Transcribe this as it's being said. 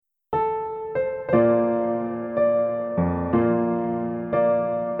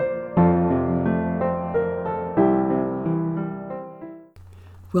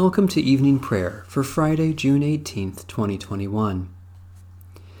Welcome to evening prayer for Friday, June 18th, 2021.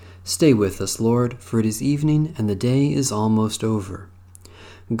 Stay with us, Lord, for it is evening and the day is almost over.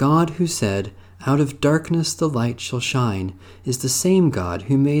 God who said, "Out of darkness the light shall shine," is the same God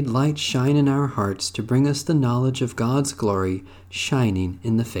who made light shine in our hearts to bring us the knowledge of God's glory shining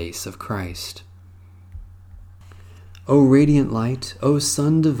in the face of Christ. O radiant light, O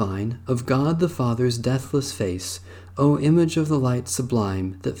Son divine, of God the Father's deathless face, O image of the light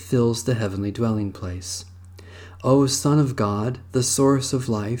sublime that fills the heavenly dwelling place. O Son of God, the source of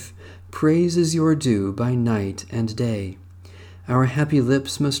life, praise is your due by night and day. Our happy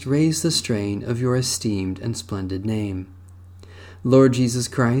lips must raise the strain of your esteemed and splendid name. Lord Jesus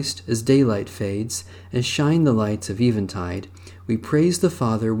Christ, as daylight fades, as shine the lights of eventide, we praise the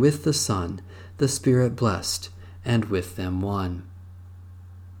Father with the Son, the Spirit blessed, and with them one.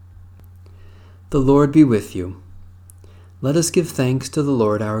 The Lord be with you. Let us give thanks to the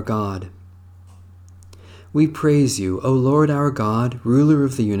Lord our God. We praise you, O Lord our God, ruler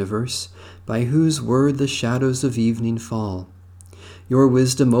of the universe, by whose word the shadows of evening fall. Your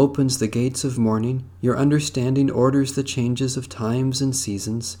wisdom opens the gates of morning, your understanding orders the changes of times and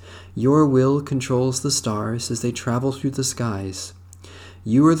seasons, your will controls the stars as they travel through the skies.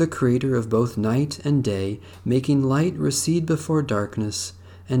 You are the creator of both night and day, making light recede before darkness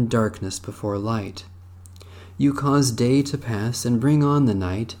and darkness before light. You cause day to pass and bring on the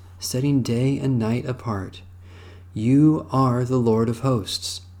night, setting day and night apart. You are the Lord of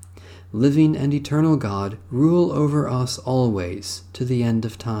hosts. Living and eternal God, rule over us always, to the end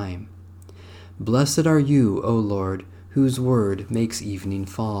of time. Blessed are you, O Lord, whose word makes evening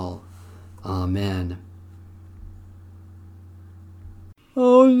fall. Amen.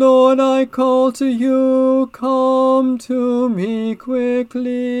 O Lord, I call to you, come to me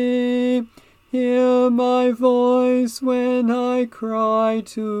quickly. Hear my voice when I cry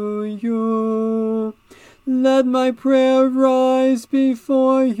to you. Let my prayer rise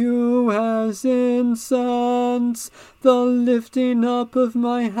before you as incense, the lifting up of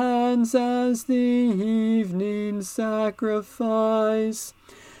my hands as the evening sacrifice.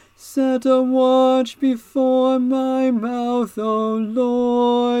 Set a watch before my mouth, O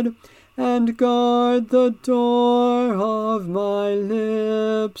Lord, and guard the door of my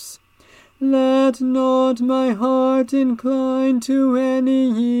lips. Let not my heart incline to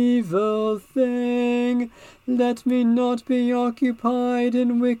any evil thing. Let me not be occupied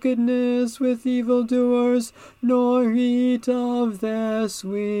in wickedness with evildoers, nor eat of their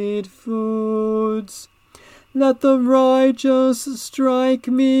sweet foods. Let the righteous strike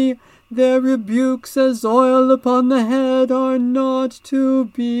me. Their rebukes as oil upon the head are not to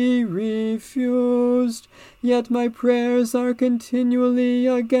be refused. Yet my prayers are continually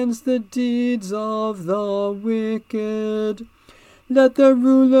against the deeds of the wicked. Let the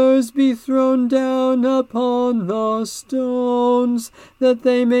rulers be thrown down upon the stones, that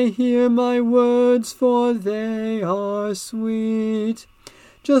they may hear my words, for they are sweet.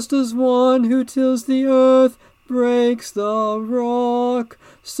 Just as one who tills the earth breaks the rock,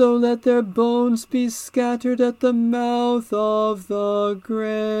 so let their bones be scattered at the mouth of the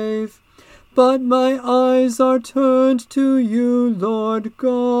grave. But my eyes are turned to you, Lord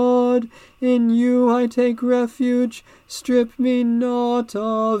God. In you I take refuge. Strip me not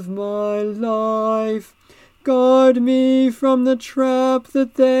of my life. Guard me from the trap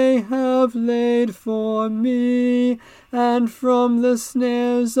that they have laid for me, and from the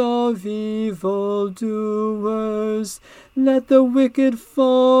snares of evildoers. Let the wicked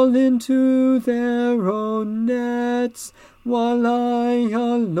fall into their own nets, while I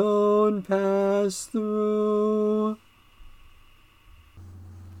alone pass through.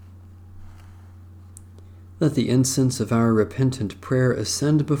 Let the incense of our repentant prayer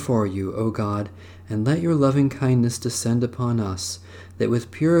ascend before you, O God, and let your loving kindness descend upon us, that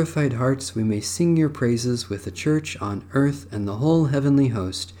with purified hearts we may sing your praises with the church on earth and the whole heavenly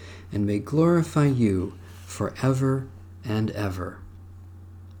host, and may glorify you forever and ever.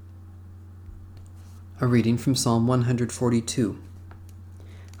 A reading from Psalm 142.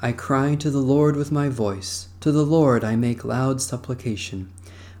 I cry to the Lord with my voice. To the Lord I make loud supplication.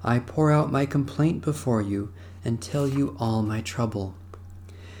 I pour out my complaint before you and tell you all my trouble.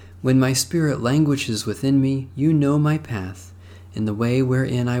 When my spirit languishes within me, you know my path. In the way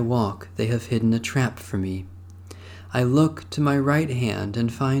wherein I walk, they have hidden a trap for me. I look to my right hand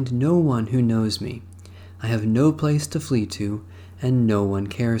and find no one who knows me. I have no place to flee to, and no one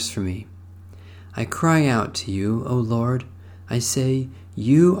cares for me. I cry out to you, O Lord. I say,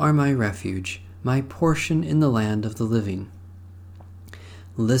 you are my refuge, my portion in the land of the living.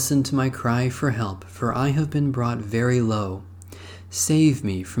 Listen to my cry for help, for I have been brought very low. Save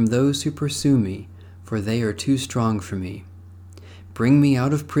me from those who pursue me, for they are too strong for me. Bring me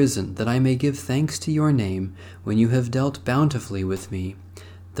out of prison, that I may give thanks to your name when you have dealt bountifully with me.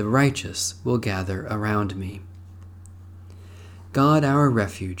 The righteous will gather around me. God, our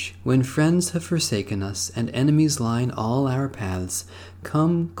refuge, when friends have forsaken us and enemies line all our paths,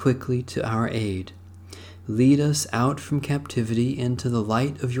 come quickly to our aid. Lead us out from captivity into the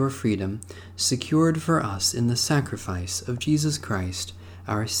light of your freedom, secured for us in the sacrifice of Jesus Christ,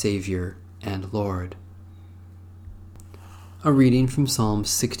 our Savior and Lord. A reading from Psalm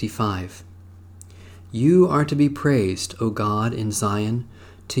 65. You are to be praised, O God, in Zion.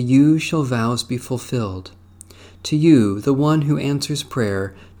 To you shall vows be fulfilled. To you, the one who answers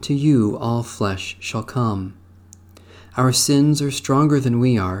prayer, to you all flesh shall come. Our sins are stronger than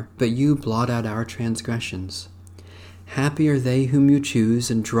we are, but you blot out our transgressions. Happy are they whom you choose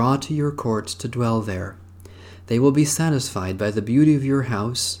and draw to your courts to dwell there. They will be satisfied by the beauty of your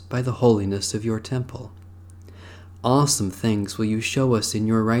house, by the holiness of your temple. Awesome things will you show us in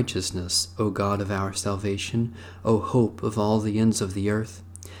your righteousness, O God of our salvation, O hope of all the ends of the earth,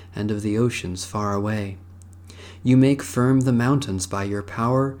 and of the oceans far away. You make firm the mountains by your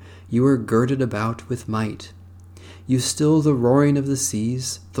power, you are girded about with might. You still the roaring of the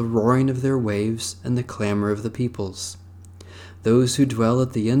seas, the roaring of their waves, and the clamor of the peoples. Those who dwell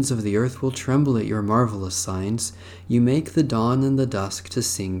at the ends of the earth will tremble at your marvelous signs. You make the dawn and the dusk to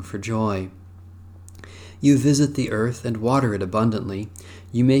sing for joy. You visit the earth and water it abundantly.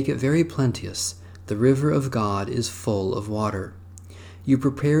 You make it very plenteous. The river of God is full of water. You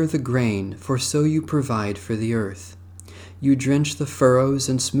prepare the grain, for so you provide for the earth. You drench the furrows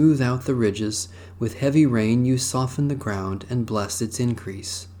and smooth out the ridges. With heavy rain you soften the ground and bless its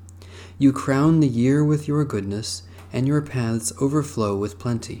increase. You crown the year with your goodness, and your paths overflow with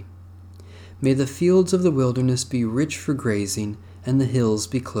plenty. May the fields of the wilderness be rich for grazing, and the hills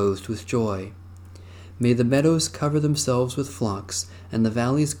be clothed with joy. May the meadows cover themselves with flocks, and the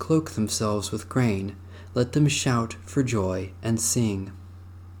valleys cloak themselves with grain. Let them shout for joy and sing.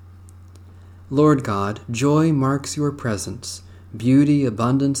 Lord God, joy marks your presence. Beauty,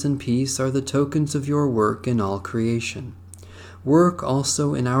 abundance, and peace are the tokens of your work in all creation. Work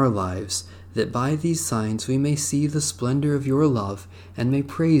also in our lives, that by these signs we may see the splendor of your love and may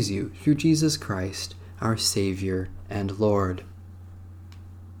praise you through Jesus Christ, our Savior and Lord.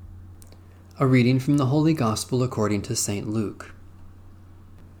 A reading from the Holy Gospel according to St. Luke.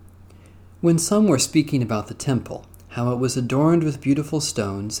 When some were speaking about the temple, how it was adorned with beautiful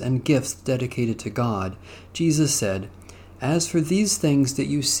stones and gifts dedicated to God, Jesus said, As for these things that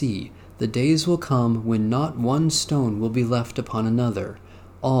you see, the days will come when not one stone will be left upon another,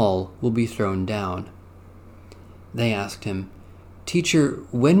 all will be thrown down. They asked him, Teacher,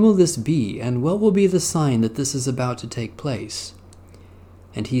 when will this be, and what will be the sign that this is about to take place?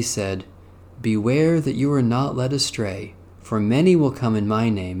 And he said, Beware that you are not led astray, for many will come in my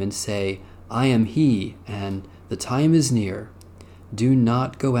name and say, I am he, and the time is near. Do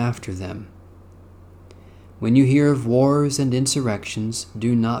not go after them. When you hear of wars and insurrections,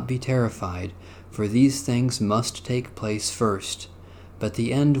 do not be terrified, for these things must take place first, but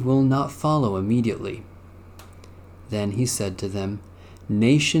the end will not follow immediately. Then he said to them,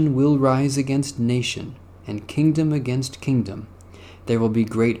 Nation will rise against nation, and kingdom against kingdom. There will be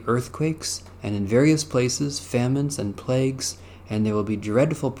great earthquakes, and in various places famines and plagues, and there will be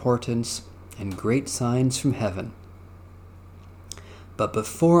dreadful portents and great signs from heaven. But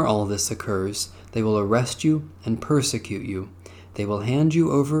before all this occurs, they will arrest you and persecute you. They will hand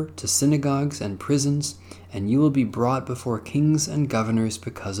you over to synagogues and prisons, and you will be brought before kings and governors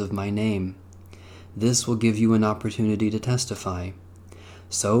because of my name. This will give you an opportunity to testify.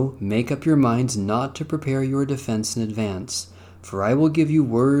 So make up your minds not to prepare your defense in advance, for I will give you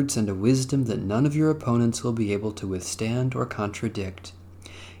words and a wisdom that none of your opponents will be able to withstand or contradict.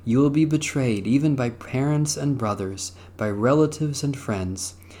 You will be betrayed even by parents and brothers, by relatives and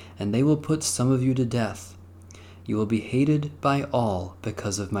friends, and they will put some of you to death. You will be hated by all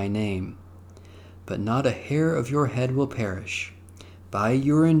because of my name. But not a hair of your head will perish. By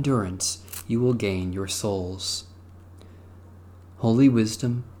your endurance you will gain your souls. Holy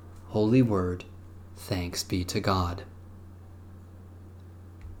Wisdom, Holy Word, thanks be to God.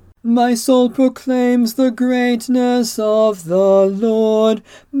 My soul proclaims the greatness of the Lord.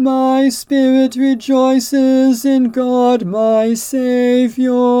 My spirit rejoices in God my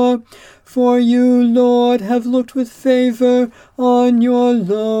Saviour. For you, Lord, have looked with favor on your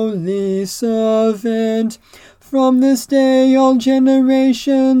lowly servant. From this day all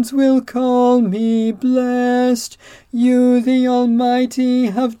generations will call me blessed. You, the Almighty,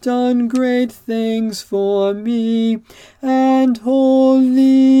 have done great things for me, and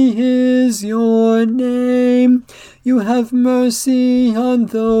holy is your name. You have mercy on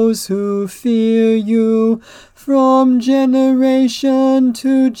those who fear you, from generation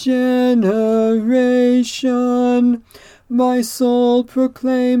to generation. My soul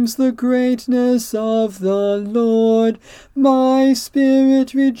proclaims the greatness of the Lord. My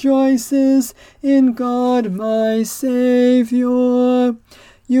spirit rejoices in God my Saviour.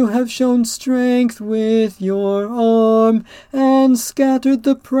 You have shown strength with your arm, and scattered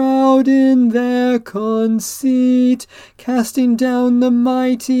the proud in their conceit, casting down the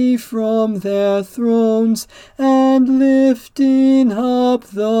mighty from their thrones, and lifting up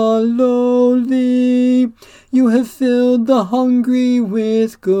the lowly. You have filled the hungry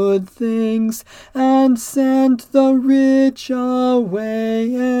with good things, and sent the rich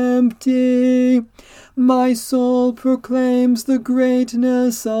away empty. My soul proclaims the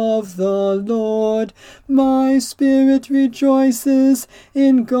greatness of the Lord. My spirit rejoices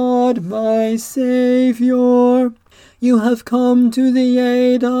in God my Saviour. You have come to the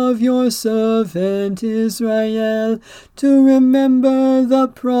aid of your servant Israel, to remember the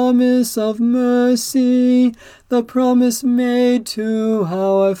promise of mercy, the promise made to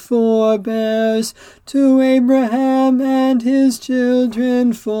our forebears, to Abraham and his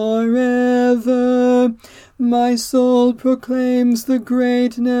children forever. My soul proclaims the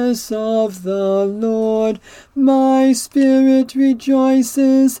greatness of the Lord. My spirit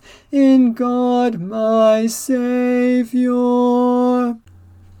rejoices in God my Saviour.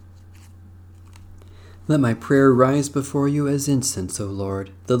 Let my prayer rise before you as incense, O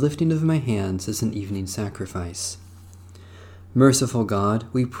Lord, the lifting of my hands as an evening sacrifice. Merciful God,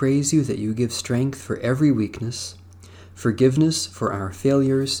 we praise you that you give strength for every weakness, forgiveness for our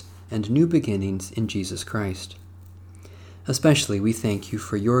failures, and new beginnings in Jesus Christ. Especially we thank you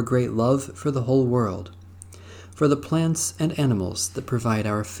for your great love for the whole world, for the plants and animals that provide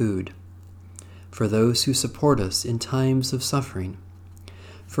our food, for those who support us in times of suffering,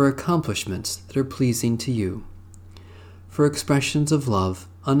 for accomplishments that are pleasing to you, for expressions of love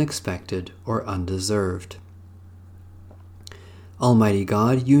unexpected or undeserved. Almighty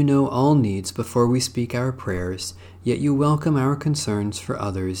God, you know all needs before we speak our prayers, yet you welcome our concerns for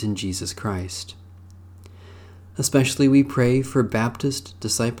others in Jesus Christ. Especially we pray for Baptist,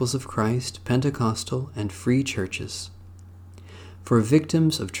 Disciples of Christ, Pentecostal, and free churches, for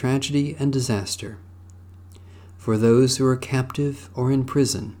victims of tragedy and disaster, for those who are captive or in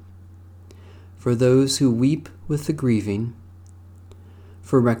prison, for those who weep with the grieving,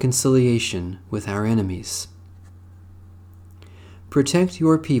 for reconciliation with our enemies. Protect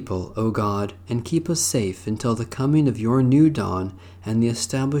your people, O God, and keep us safe until the coming of your new dawn and the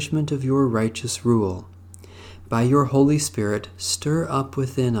establishment of your righteous rule. By your Holy Spirit, stir up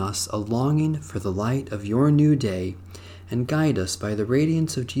within us a longing for the light of your new day, and guide us by the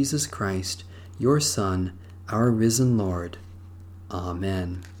radiance of Jesus Christ, your Son, our risen Lord.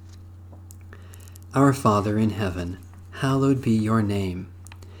 Amen. Our Father in heaven, hallowed be your name.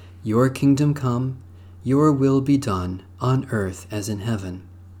 Your kingdom come, your will be done, on earth as in heaven.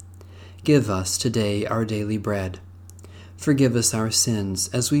 Give us today our daily bread. Forgive us our sins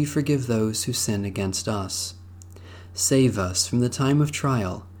as we forgive those who sin against us. Save us from the time of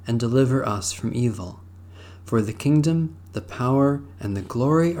trial and deliver us from evil. For the kingdom, the power, and the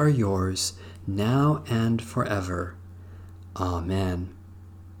glory are yours, now and forever. Amen.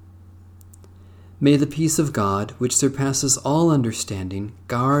 May the peace of God, which surpasses all understanding,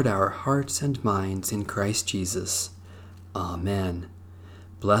 guard our hearts and minds in Christ Jesus. Amen.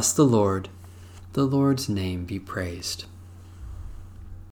 Bless the Lord. The Lord's name be praised.